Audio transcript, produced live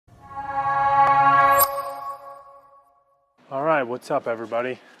Alright, what's up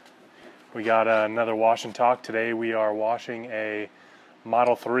everybody? We got another wash and talk. Today we are washing a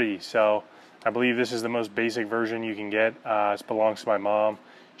Model 3. So I believe this is the most basic version you can get. This belongs to my mom.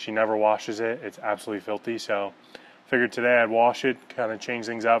 She never washes it. It's absolutely filthy. So figured today I'd wash it, kind of change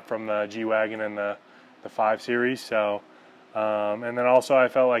things up from the G-Wagon and the 5 Series. So, and then also I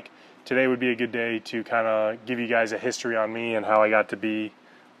felt like today would be a good day to kind of give you guys a history on me and how I got to be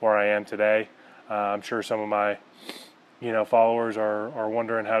where I am today. I'm sure some of my followers are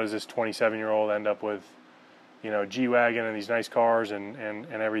wondering, how does this 27-year-old end up with, G-Wagon and these nice cars and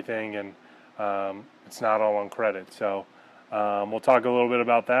everything, and it's not all on credit. So we'll talk a little bit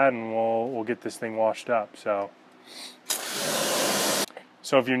about that, and we'll get this thing washed up. So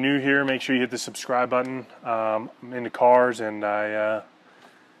if you're new here, make sure you hit the subscribe button. I'm into cars, and I'm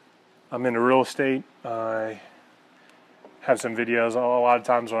into real estate. I have some videos. A lot of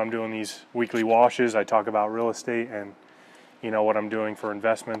times when I'm doing these weekly washes, I talk about real estate and what I'm doing for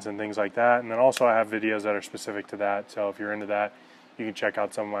investments and things like that. And then also I have videos that are specific to that. So if you're into that, you can check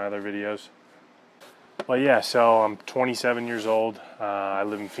out some of my other videos. Well, yeah, so I'm 27 years old. I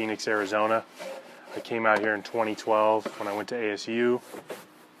live in Phoenix, Arizona. I came out here in 2012 when I went to ASU,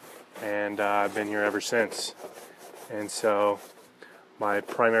 and I've been here ever since. And so my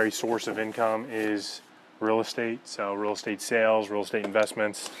primary source of income is real estate. So real estate sales, real estate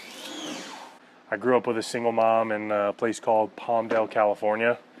investments. I grew up with a single mom in a place called Palmdale,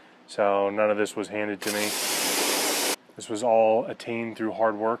 California. So none of this was handed to me. This was all attained through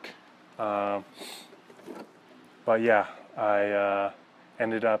hard work. But yeah, I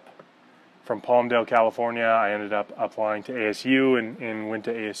ended up from Palmdale, California. I ended up applying to ASU and went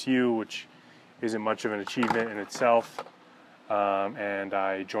to ASU, which isn't much of an achievement in itself. And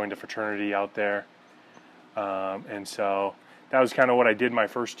I joined a fraternity out there. And so that was kind of what I did my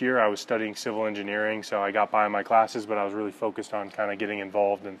first year. I was studying civil engineering, so I got by in my classes, but I was really focused on kind of getting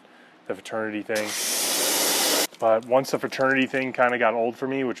involved in the fraternity thing. But once the fraternity thing kind of got old for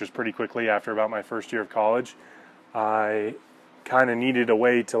me, which was pretty quickly after about my first year of college, I kind of needed a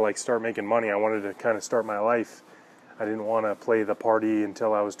way to start making money. I wanted to kind of start my life. I didn't want to play the party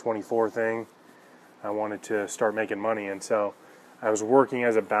until I was 24 thing. I wanted to start making money, and so I was working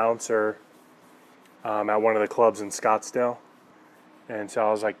as a bouncer at one of the clubs in Scottsdale. And so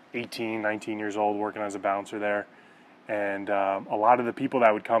I was like 18, 19 years old working as a bouncer there. And a lot of the people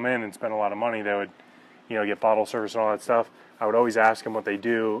that would come in and spend a lot of money, they would, get bottle service and all that stuff. I would always ask them what they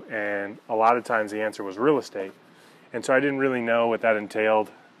do, and a lot of times the answer was real estate. And so I didn't really know what that entailed,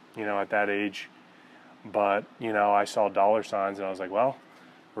 at that age. But, I saw dollar signs, and I was like, well,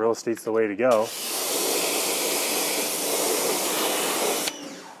 real estate's the way to go.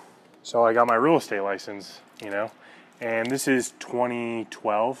 So I got my real estate license, and this is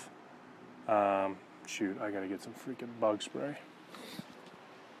 2012. Shoot, I gotta get some freaking bug spray.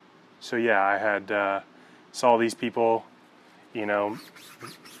 So yeah, I had saw these people,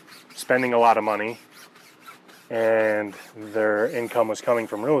 spending a lot of money, and their income was coming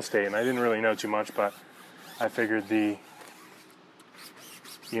from real estate, and I didn't really know too much, but I figured the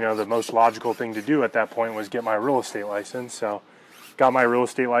most logical thing to do at that point was get my real estate license. So got my real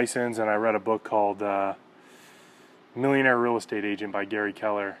estate license, and I read a book called Millionaire Real Estate Agent by Gary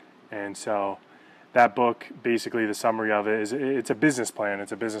Keller. And so that book, basically the summary of it is, it's a business plan.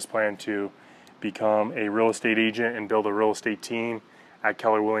 It's a business plan to become a real estate agent and build a real estate team at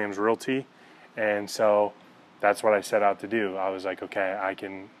Keller Williams Realty. And so that's what I set out to do. I was like, okay,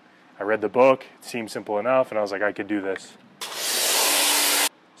 I read the book, it seemed simple enough, and I was like, I could do this.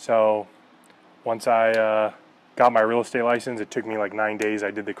 So once I got my real estate license, it took me like 9 days.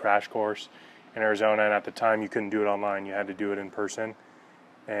 I did the crash course in Arizona, and at the time you couldn't do it online. You had to do it in person.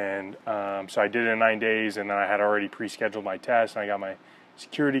 And so I did it in 9 days, and then I had already pre-scheduled my test, and I got my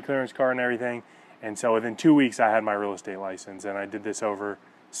security clearance card and everything. And so within 2 weeks I had my real estate license, and I did this over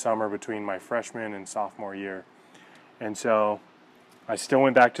summer between my freshman and sophomore year. And so I still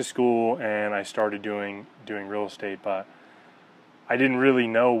went back to school, and I started doing real estate, but I didn't really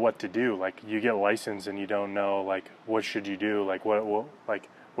know what to do. Like, you get licensed and you don't know, what should you do?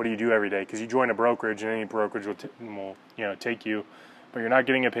 What do you do every day? Because you join a brokerage, and any brokerage will take you, but you're not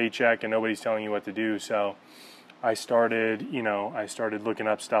getting a paycheck, and nobody's telling you what to do. So I started looking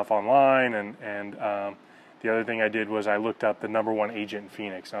up stuff online, and the other thing I did was I looked up the #1 agent in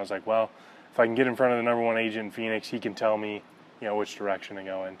Phoenix, and I was like, well, if I can get in front of the #1 agent in Phoenix, he can tell me, which direction to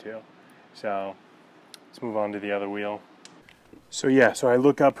go into. So let's move on to the other wheel. So yeah, so I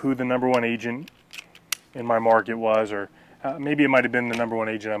look up who the #1 agent in my market was, or maybe it might have been the #1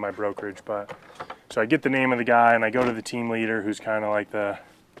 agent at my brokerage. But so I get the name of the guy, and I go to the team leader, who's kind of like the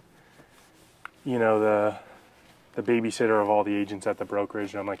the babysitter of all the agents at the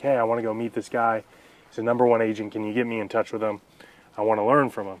brokerage. And I'm like, hey, I want to go meet this guy. He's the #1 agent. Can you get me in touch with him? I want to learn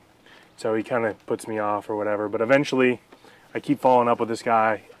from him. So he kind of puts me off or whatever. But eventually, I keep following up with this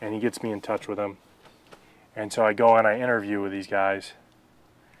guy, and he gets me in touch with him. And so I go and I interview with these guys.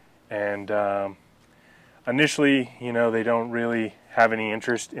 And initially, you know, they don't really have any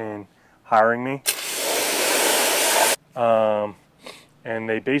interest in hiring me. And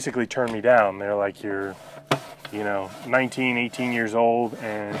they basically turn me down. They're like, you're, you know, 19, 18 years old,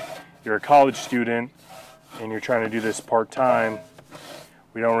 and you're a college student, and you're trying to do this part-time.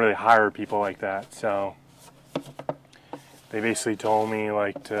 We don't really hire people like that. So they basically told me,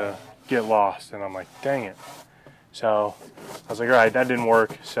 like, to get lost, and I'm like, dang it. So I was like, all right, that didn't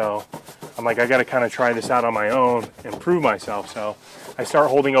work. So I'm like, I got to kind of try this out on my own and prove myself. So I start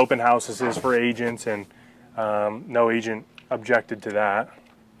holding open houses for agents, and no agent objected to that.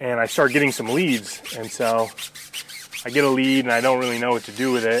 And I start getting some leads. And so I get a lead, and I don't really know what to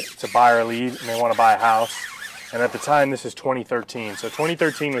do with it. It's a buyer lead, and they want to buy a house. And at the time, this is 2013. So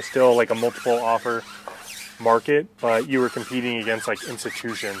 2013 was still like a multiple offer market, but you were competing against like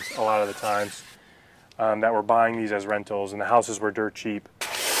institutions a lot of the times that were buying these as rentals, and the houses were dirt cheap.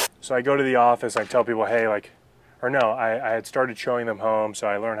 So I go to the office, I tell people, hey, like, or no, I had started showing them homes, so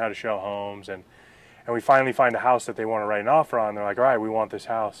I learned how to show homes, and we finally find a house that they want to write an offer on. They're like, all right, we want this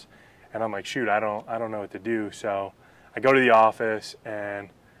house. And I'm like, shoot, I don't know what to do. So I go to the office, and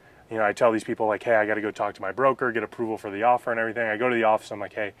you know, I tell these people, like, hey, I got to go talk to my broker, get approval for the offer and everything. I go to the office, I'm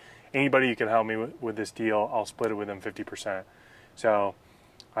like, hey, anybody who can help me with this deal, I'll split it with them 50%. So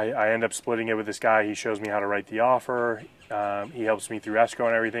I end up splitting it with this guy. He shows me how to write the offer. He helps me through escrow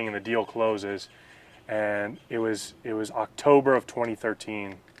and everything, and the deal closes. And it was October of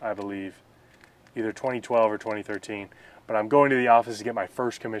 2013, I believe, either 2012 or 2013. But I'm going to the office to get my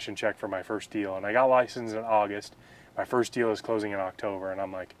first commission check for my first deal, and I got licensed in August. My first deal is closing in October, and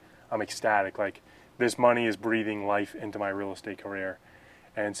I'm like, I'm ecstatic. Like, this money is breathing life into my real estate career.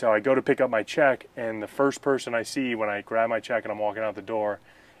 And so I go to pick up my check, and the first person I see when I grab my check and I'm walking out the door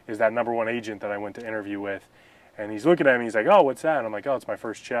is that #1 agent that I went to interview with. And he's looking at me, he's like, oh, what's that? And I'm like, oh, it's my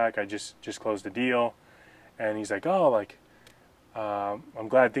first check. I just closed a deal. And he's like, oh, like, I'm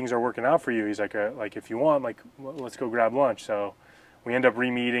glad things are working out for you. He's like, if you want, like, let's go grab lunch. So we end up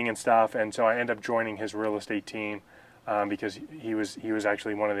re-meeting and stuff. And so I end up joining his real estate team because he was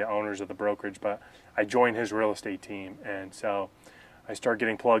actually one of the owners of the brokerage. But I joined his real estate team. And so I start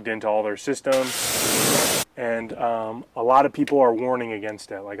getting plugged into all their systems. And a lot of people are warning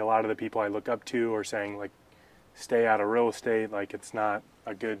against it. Like, a lot of the people I look up to are saying, like, stay out of real estate. Like, it's not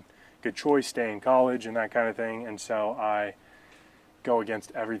a good choice, stay in college and that kind of thing. And so I go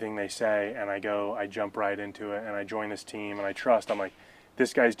against everything they say, and I jump right into it, and I join this team, and I trust. I'm like,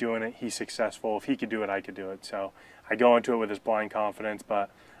 this guy's doing it, he's successful. If he could do it, I could do it. So I go into it with this blind confidence, but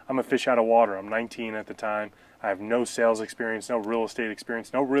I'm a fish out of water. I'm 19 at the time. I have no sales experience, no real estate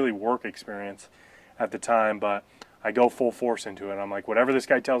experience, no really work experience at the time, but I go full force into it. I'm like, whatever this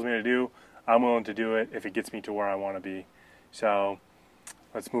guy tells me to do, I'm willing to do it if it gets me to where I want to be. So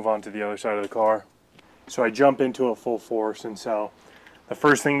let's move on to the other side of the car. So I jump into it full force, and so the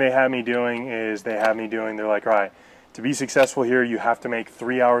first thing they have me doing is they're like, all right, to be successful here, you have to make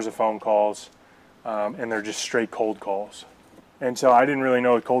 3 hours of phone calls, and they're just straight cold calls. And so I didn't really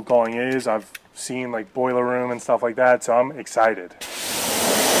know what cold calling is. I've seen like Boiler Room and stuff like that, so I'm excited.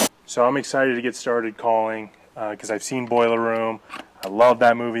 So I'm excited to get started calling because I've seen Boiler Room. I loved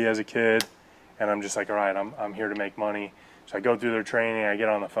that movie as a kid, and I'm just like, all right, I'm here to make money. So I go through their training, I get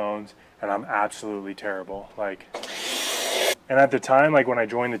on the phones, and I'm absolutely terrible. Like, and at the time, like when I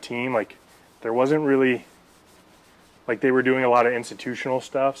joined the team, like there wasn't really, like they were doing a lot of institutional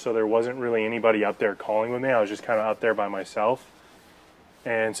stuff, so there wasn't really anybody up there calling with me. I was just kind of out there by myself.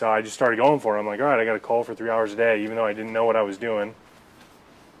 And so I just started going for it. I'm like, all right, I got to call for 3 hours a day, even though I didn't know what I was doing.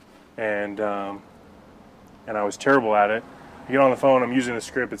 And I was terrible at it. I get on the phone, I'm using the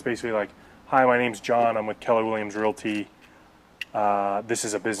script. It's basically like, hi, my name's John. I'm with Keller Williams Realty. This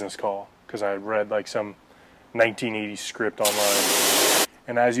is a business call, because I had read like some 1980s script online.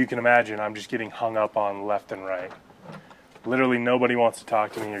 And as you can imagine, I'm just getting hung up on left and right. Literally nobody wants to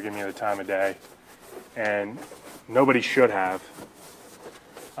talk to me or give me the time of day. And nobody should have.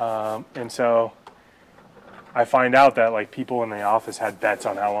 And so I find out that like people in the office had bets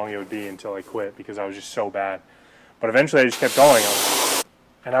on how long it would be until I quit because I was just so bad. But eventually I just kept going.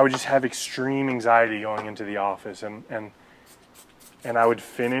 And I would just have extreme anxiety going into the office, and I would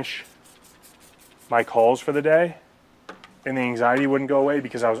finish my calls for the day, and the anxiety wouldn't go away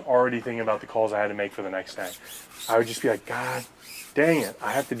because I was already thinking about the calls I had to make for the next day. I would just be like, God dang it,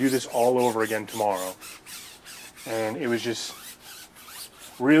 I have to do this all over again tomorrow. and it was just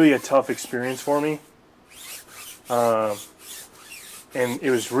really a tough experience for me. And it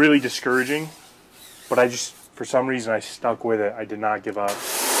was really discouraging, but I just, for some reason, I stuck with it. I did not give up.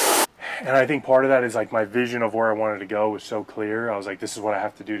 And I think part of that is like my vision of where I wanted to go was so clear. I was like, this is what I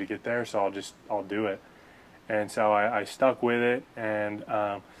have to do to get there, so I'll do it. And so I stuck with it, and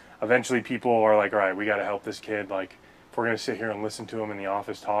eventually people are like, all right, we got to help this kid. Like, if we're going to sit here and listen to him in the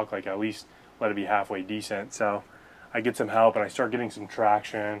office talk, like at least let it be halfway decent. So I get some help, and I start getting some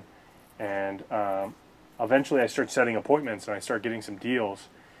traction, and eventually I start setting appointments, and I start getting some deals.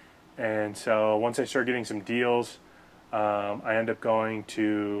 And so once I start getting some deals, I end up going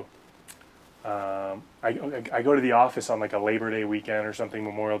to I go to the office on like a Labor Day weekend or something,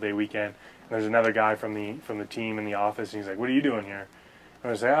 Memorial Day weekend, and there's another guy from the team in the office, and he's like, what are you doing here?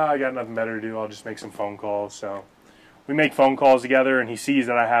 And I say, I got nothing better to do, I'll just make some phone calls. So we make phone calls together, and he sees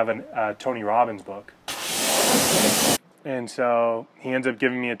that I have a Tony Robbins book. And so he ends up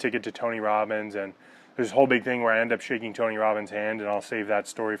giving me a ticket to Tony Robbins, and there's a whole big thing where I end up shaking Tony Robbins' hand, and I'll save that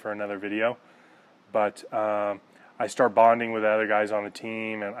story for another video. But I start bonding with the other guys on the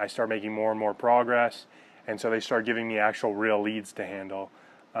team, and I start making more and more progress, and so they start giving me actual real leads to handle.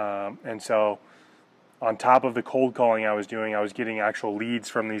 And so on top of the cold calling I was doing, I was getting actual leads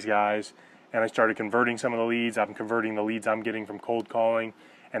from these guys, and I started converting some of the leads. I'm converting the leads I'm getting from cold calling,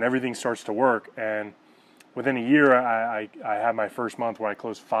 and everything starts to work. And within a year, I had my first month where I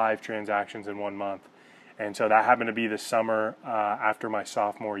closed 5 transactions in 1 month. And so that happened to be the summer after my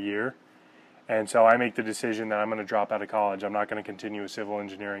sophomore year. And so I make the decision that I'm going to drop out of college. I'm not going to continue with civil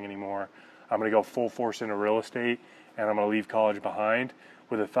engineering anymore. I'm going to go full force into real estate, and I'm going to leave college behind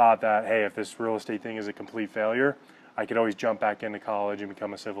with the thought that, hey, if this real estate thing is a complete failure, I could always jump back into college and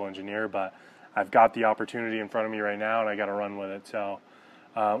become a civil engineer. But I've got the opportunity in front of me right now, and I got to run with it. So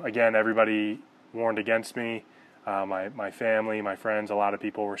again, everybody warned against me. My family, my friends, a lot of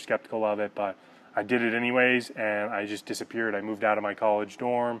people were skeptical of it, but I did it anyways, and I just disappeared. I moved out of my college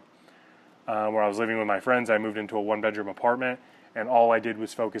dorm where I was living with my friends. I moved into a 1-bedroom apartment, and all I did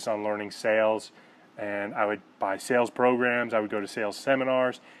was focus on learning sales. And I would buy sales programs, I would go to sales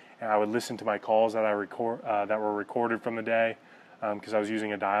seminars, and I would listen to my calls that that were recorded from the day, because I was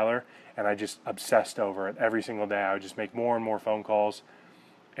using a dialer, and I just obsessed over it every single day. I would just make more and more phone calls,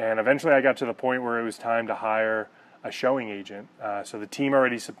 and eventually I got to the point where it was time to hire a showing agent. So the team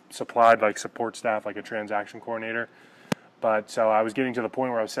already supplied like support staff, like a transaction coordinator. But so I was getting to the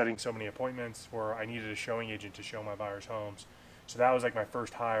point where I was setting so many appointments where I needed a showing agent to show my buyers homes. So that was like my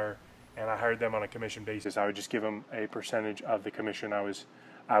first hire, and I hired them on a commission basis. I would just give them a percentage of the commission I was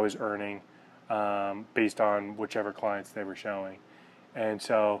earning based on whichever clients they were showing. And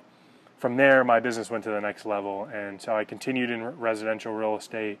so from there, my business went to the next level, and so I continued in residential real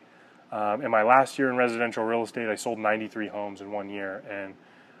estate. In my last year in residential real estate, I sold 93 homes in 1 year. And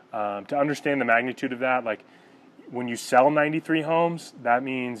to understand the magnitude of that, like when you sell 93 homes, that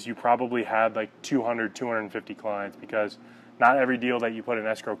means you probably had like 200, 250 clients, because not every deal that you put in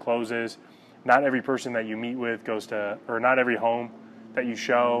escrow closes. Not every person that you meet with goes to, or not every home that you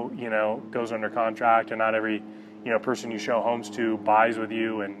show, goes under contract, and not every, person you show homes to buys with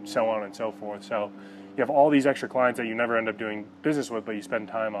you, and so on and so forth. So you have all these extra clients that you never end up doing business with, but you spend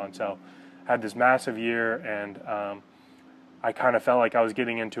time on. So I had this massive year, and I kind of felt like I was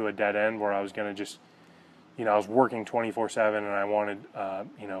getting into a dead end where I was going to just, I was working 24/7, and I wanted,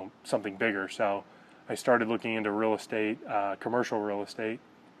 something bigger. So I started looking into real estate, commercial real estate,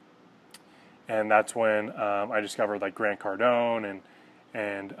 and that's when I discovered like Grant Cardone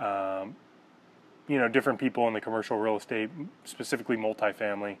and different people in the commercial real estate, specifically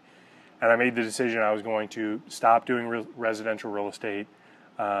multifamily. And I made the decision I was going to stop doing residential real estate.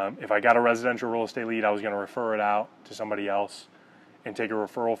 If I got a residential real estate lead, I was going to refer it out to somebody else and take a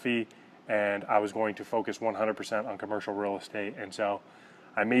referral fee, and I was going to focus 100% on commercial real estate. And so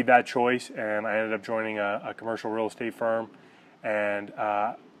I made that choice, and I ended up joining a commercial real estate firm. And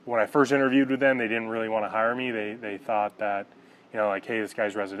when I first interviewed with them, they didn't really want to hire me. They thought that, hey, this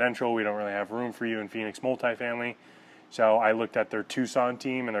guy's residential, we don't really have room for you in Phoenix multifamily. So I looked at their Tucson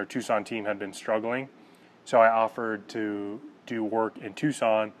team, and their Tucson team had been struggling. So I offered to do work in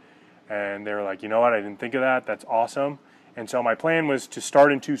Tucson, and they were like, you know what, I didn't think of that. That's awesome. And so my plan was to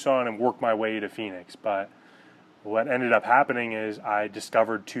start in Tucson and work my way to Phoenix. But what ended up happening is I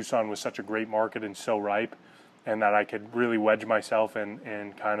discovered Tucson was such a great market and so ripe, and that I could really wedge myself in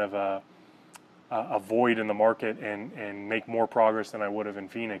kind of a void in the market and make more progress than I would have in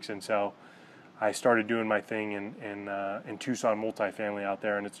Phoenix. And so I started doing my thing in Tucson multifamily out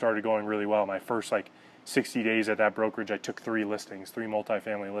there, and it started going really well. My first 60 days at that brokerage, I took 3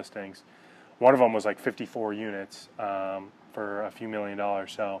 multifamily listings. one of them was like 54 units for a few $1,000,000.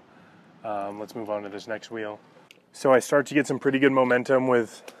 So let's move on to this next wheel. So I start to get some pretty good momentum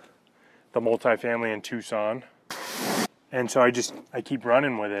with the multifamily in Tucson. And so I keep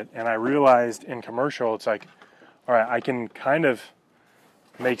running with it. And I realized in commercial, it's like, all right, I can kind of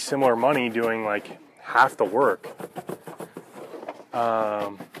make similar money doing like half the work.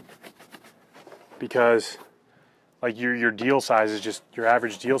 Because like your deal size is just, your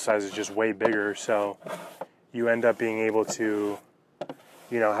average deal size is just way bigger. So you end up being able to,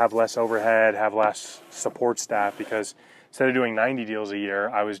 you know, have less overhead, have less support staff, because instead of doing 90 deals a year,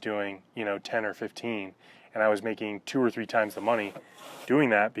 I was doing, you know, 10 or 15. And I was making 2 or 3 times the money doing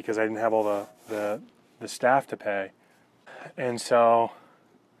that because I didn't have all the staff to pay. And so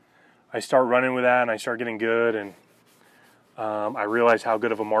I start running with that, and I start getting good, and I realize how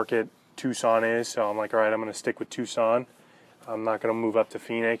good of a market Tucson is. So I'm like, all right, I'm going to stick with Tucson. I'm not going to move up to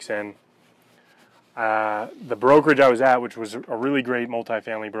Phoenix. And the brokerage I was at, which was a really great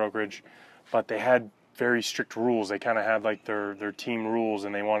multifamily brokerage, but they had very strict rules. They kind of had like their team rules,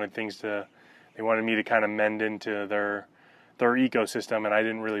 and they wanted me to kind of mend into their ecosystem, and I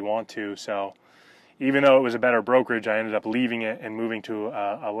didn't really want to. So even though it was a better brokerage, I ended up leaving it and moving to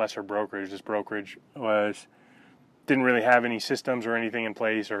a lesser brokerage. This brokerage didn't really have any systems or anything in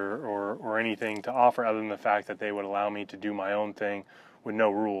place or anything to offer other than the fact that they would allow me to do my own thing with no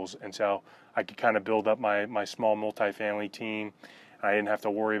rules. And so I could kind of build up my small multifamily team. I didn't have to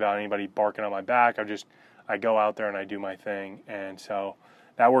worry about anybody barking on my back. I go out there and I do my thing. And so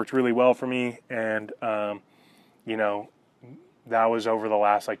that worked really well for me. And, you know, that was over the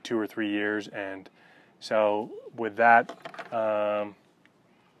last like 2 or 3 years. And so with that,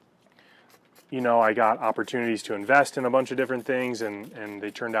 you know, I got opportunities to invest in a bunch of different things, and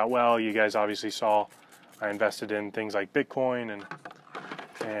they turned out well. You guys obviously saw I invested in things like Bitcoin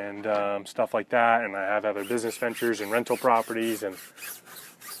and stuff like that. And I have other business ventures and rental properties and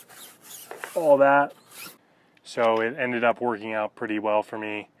all that. So it ended up working out pretty well for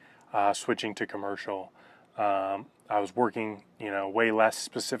me, switching to commercial. I was working, you know, way less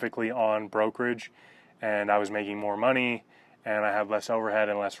specifically on brokerage, and I was making more money, and I had less overhead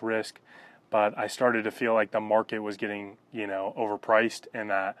and less risk. But I started to feel like the market was getting, you know, overpriced, and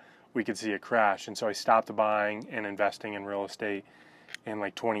that we could see a crash. And so I stopped buying and investing in real estate in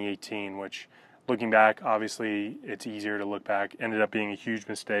like 2018, which, looking back, obviously it's easier to look back. Ended up being a huge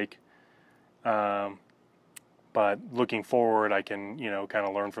mistake. But looking forward, I can, you know, kind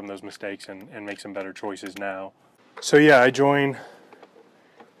of learn from those mistakes and make some better choices now. So yeah, I joined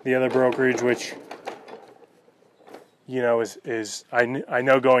the other brokerage, which, you know, is I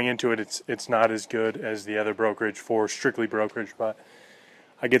know going into it, it's not as good as the other brokerage for strictly brokerage, but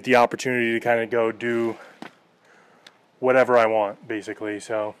I get the opportunity to kind of go do whatever I want, basically.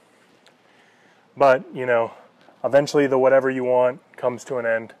 So, but, you know, eventually the whatever you want comes to an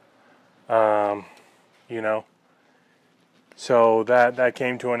end, you know. So that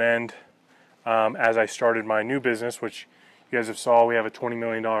came to an end as I started my new business, which you guys have saw. We have a $20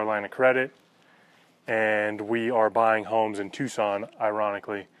 million line of credit, and we are buying homes in Tucson,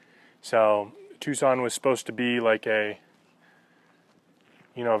 ironically. So Tucson was supposed to be like a,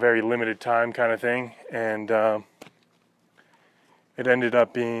 you know, a very limited time kind of thing, and it ended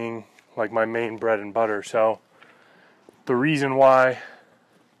up being like my main bread and butter. So the reason why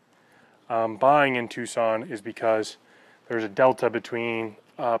I'm buying in Tucson is because there's a delta between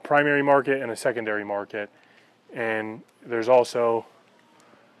a primary market and a secondary market, and there's also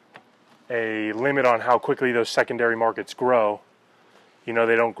a limit on how quickly those secondary markets grow. You know,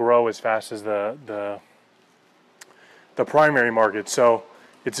 they don't grow as fast as the primary market, so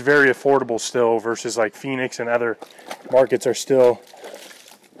it's very affordable still, versus like Phoenix and other markets are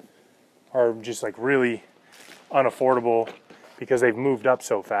just like really unaffordable because they've moved up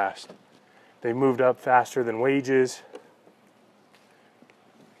so fast. They moved up faster than wages.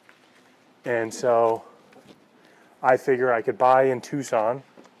 And so I figure I could buy in Tucson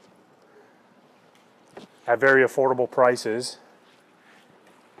at very affordable prices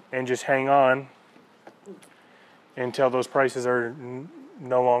and just hang on until those prices are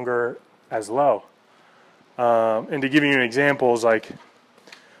no longer as low. And to give you an example, is like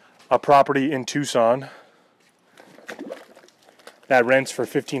a property in Tucson that rents for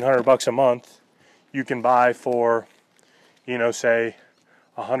 $1,500 a month, you can buy for, you know, say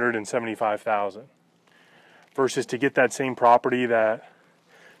 $175,000, versus to get that same property that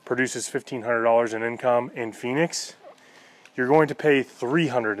produces $1,500 in income in Phoenix, you're going to pay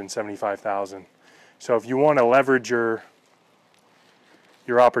 $375,000. So if you want to leverage your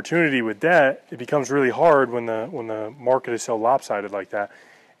opportunity with debt, it becomes really hard when the market is so lopsided like that.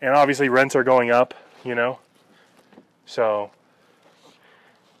 And obviously rents are going up, you know. So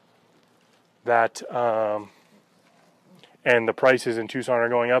that, and the prices in Tucson are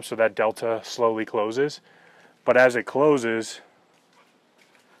going up, so that delta slowly closes. But as it closes,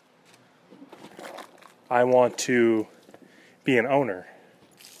 I want to be an owner.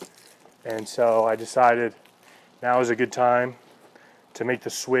 And so I decided now is a good time to make the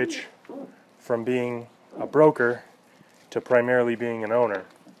switch from being a broker to primarily being an owner.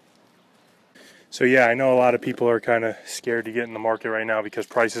 So yeah, I know a lot of people are kind of scared to get in the market right now because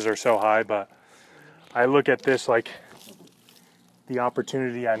prices are so high, but I look at this like the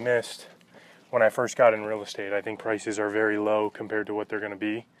opportunity I missed when I first got in real estate. I think prices are very low compared to what they're going to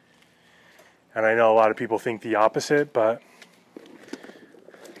be. And I know a lot of people think the opposite, but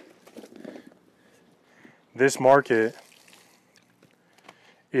this market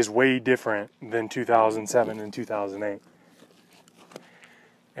is way different than 2007 and 2008.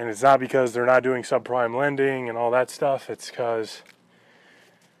 And it's not because they're not doing subprime lending and all that stuff. It's because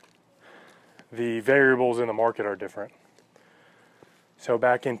the variables in the market are different. So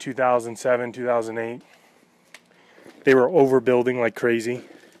back in 2007, 2008, they were overbuilding like crazy.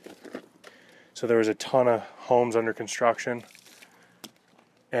 So there was a ton of homes under construction.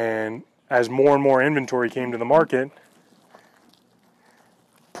 And as more and more inventory came to the market,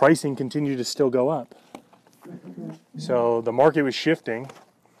 pricing continued to still go up. So the market was shifting.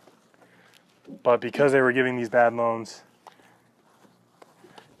 But because they were giving these bad loans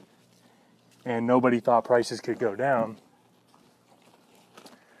and nobody thought prices could go down,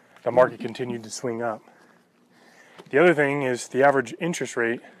 the market continued to swing up. The other thing is the average interest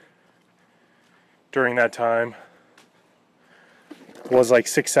rate during that time was like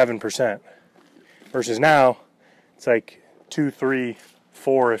 6-7%, versus now it's like 2, 3,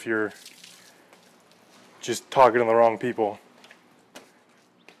 4 if you're just talking to the wrong people.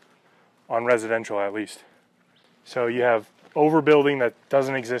 On residential, at least. So you have overbuilding that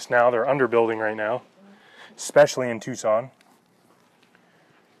doesn't exist now. They're underbuilding right now, especially in Tucson.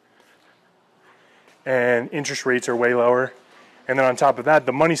 And interest rates are way lower. And then on top of that,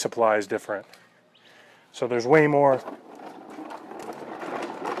 the money supply is different. So there's way more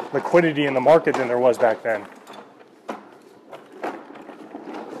liquidity in the market than there was back then.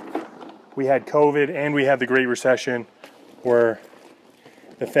 We had COVID and we had the Great Recession, where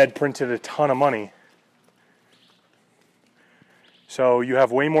the Fed printed a ton of money. So you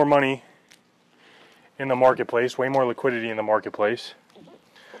have way more money in the marketplace, way more liquidity in the marketplace,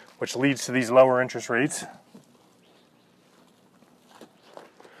 which leads to these lower interest rates.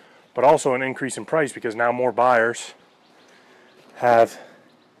 But also an increase in price because now more buyers have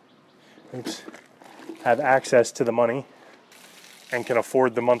access to the money and can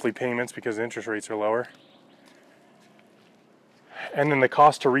afford the monthly payments because the interest rates are lower. And then the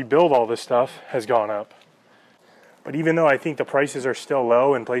cost to rebuild all this stuff has gone up. But even though I think the prices are still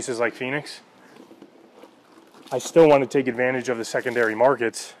low in places like Phoenix, I still want to take advantage of the secondary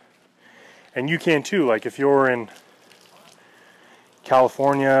markets. And you can too. Like if you're in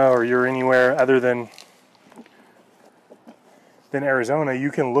California or you're anywhere other than Arizona,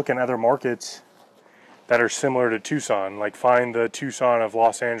 you can look in other markets that are similar to Tucson. Like find the Tucson of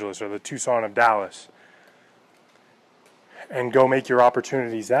Los Angeles or the Tucson of Dallas, and go make your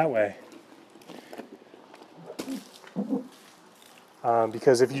opportunities that way.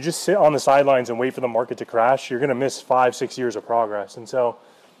 Because if you just sit on the sidelines and wait for the market to crash, you're going to miss 5-6 years of progress. And so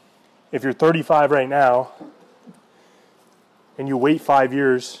if you're 35 right now and you wait 5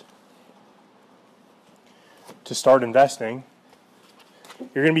 years to start investing,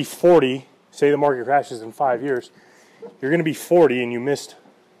 you're going to be 40. Say the market crashes in 5 years. You're going to be 40 and you missed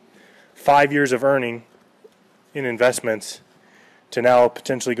 5 years of earning in investments to now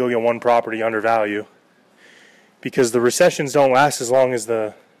potentially go get one property under value, because the recessions don't last as long as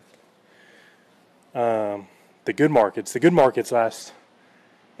the good markets. The good markets last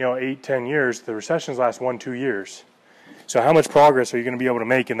 8-10 years. The recessions last 1-2 years. So how much progress are you going to be able to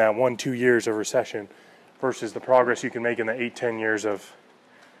make in that 1-2 years of recession versus the progress you can make in the 8-10 years of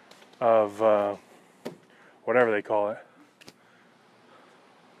whatever they call it?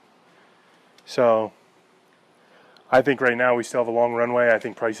 So I think right now we still have a long runway. I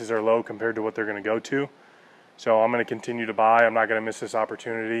think prices are low compared to what they're going to go to. So I'm going to continue to buy. I'm not going to miss this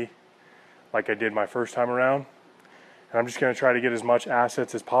opportunity like I did my first time around. And I'm just going to try to get as much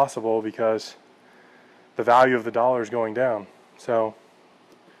assets as possible because the value of the dollar is going down. So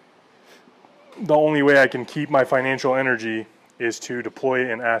the only way I can keep my financial energy is to deploy it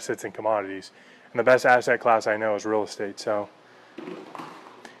in assets and commodities. And the best asset class I know is real estate. So,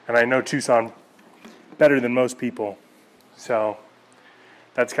 and I know Tucson better than most people. So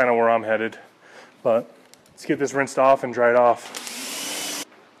that's kind of where I'm headed. But let's get this rinsed off and dried off.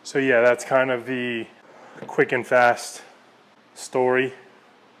 So yeah, that's kind of the quick and fast story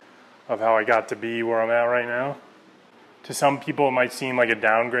of how I got to be where I'm at right now. To some people it might seem like a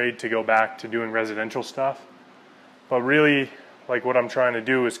downgrade to go back to doing residential stuff, but really like what I'm trying to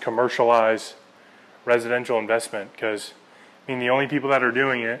do is commercialize residential investment, because I mean the only people that are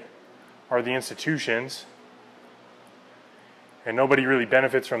doing it are the institutions, and nobody really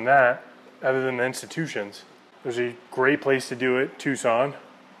benefits from that other than the institutions. There's a great place to do it, Tucson,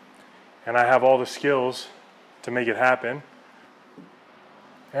 and I have all the skills to make it happen,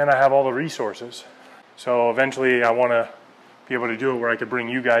 and I have all the resources. So eventually I want to be able to do it where I could bring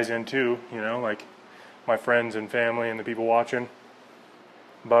you guys in too, you know, like my friends and family and the people watching.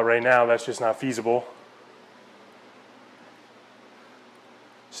 But right now that's just not feasible.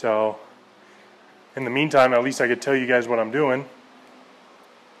 So in the meantime, at least I could tell you guys what I'm doing.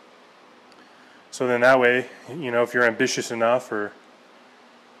 So then that way, you know, if you're ambitious enough or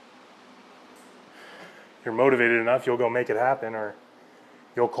you're motivated enough, you'll go make it happen, or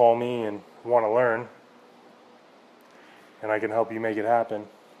you'll call me and want to learn, and I can help you make it happen.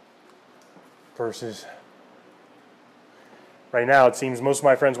 Versus right now, it seems most of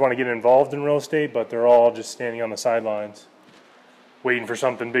my friends want to get involved in real estate, but they're all just standing on the sidelines waiting for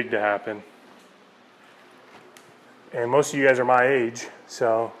something big to happen. And most of you guys are my age,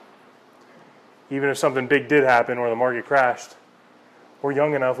 so even if something big did happen or the market crashed, we're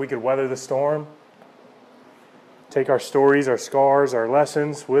young enough we could weather the storm, take our stories, our scars, our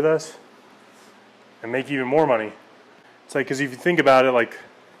lessons with us, and make even more money. It's like, because if you think about it, like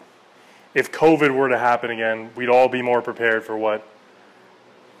if COVID were to happen again, we'd all be more prepared for what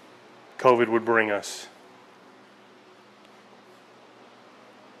COVID would bring us.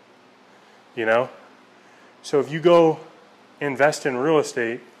 You know? So if you go invest in real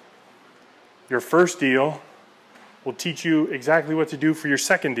estate, your first deal will teach you exactly what to do for your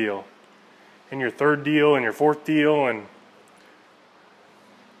second deal, and your third deal, and your fourth deal,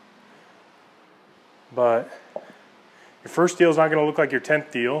 but your first deal is not going to look like your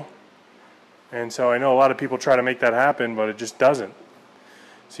 10th deal. And so I know a lot of people try to make that happen, but it just doesn't.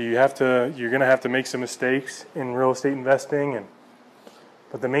 So you're going to have to make some mistakes in real estate investing.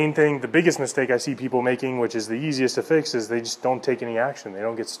 But the main thing, the biggest mistake I see people making, which is the easiest to fix, is they just don't take any action. They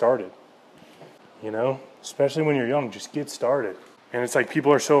don't get started. You know, especially when you're young, just get started. And it's like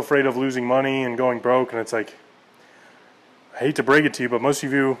people are so afraid of losing money and going broke, and it's like, I hate to break it to you, but most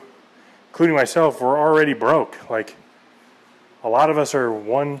of you, including myself, we're already broke. Like, a lot of us are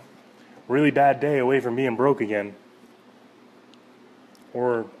one really bad day away from being broke again.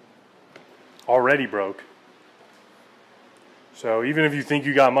 Or already broke. So even if you think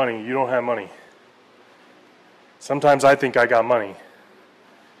you got money, you don't have money. Sometimes I think I got money,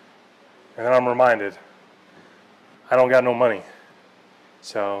 and then I'm reminded I don't got no money.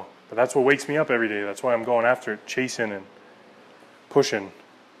 So, but that's what wakes me up every day. That's why I'm going after it, chasing and pushing.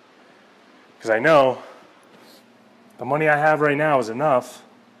 Because I know the money I have right now is enough,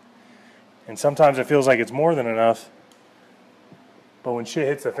 and sometimes it feels like it's more than enough, but when shit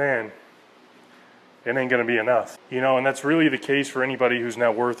hits the fan, it ain't gonna be enough. You know, and that's really the case for anybody whose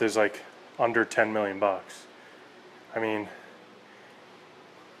net worth is like under 10 million bucks. I mean,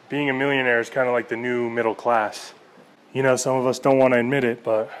 being a millionaire is kind of like the new middle class. You know, some of us don't want to admit it,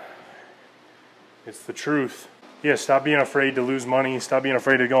 but it's the truth. Yeah, stop being afraid to lose money. Stop being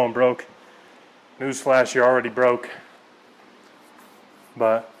afraid of going broke. Newsflash, you're already broke.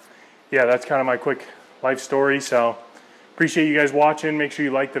 But yeah, that's kind of my quick life story. So appreciate you guys watching. Make sure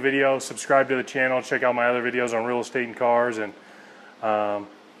you like the video, subscribe to the channel, check out my other videos on real estate and cars, and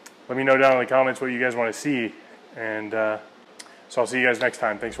let me know down in the comments what you guys want to see. And so I'll see you guys next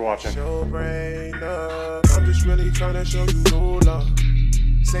time. Thanks for watching. I'm just really trying to show you no love.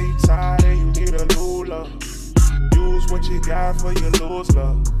 Say you tired and you need a new love. Use what you got for your lose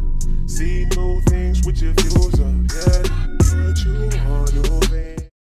love. See new things with your views up. Yeah.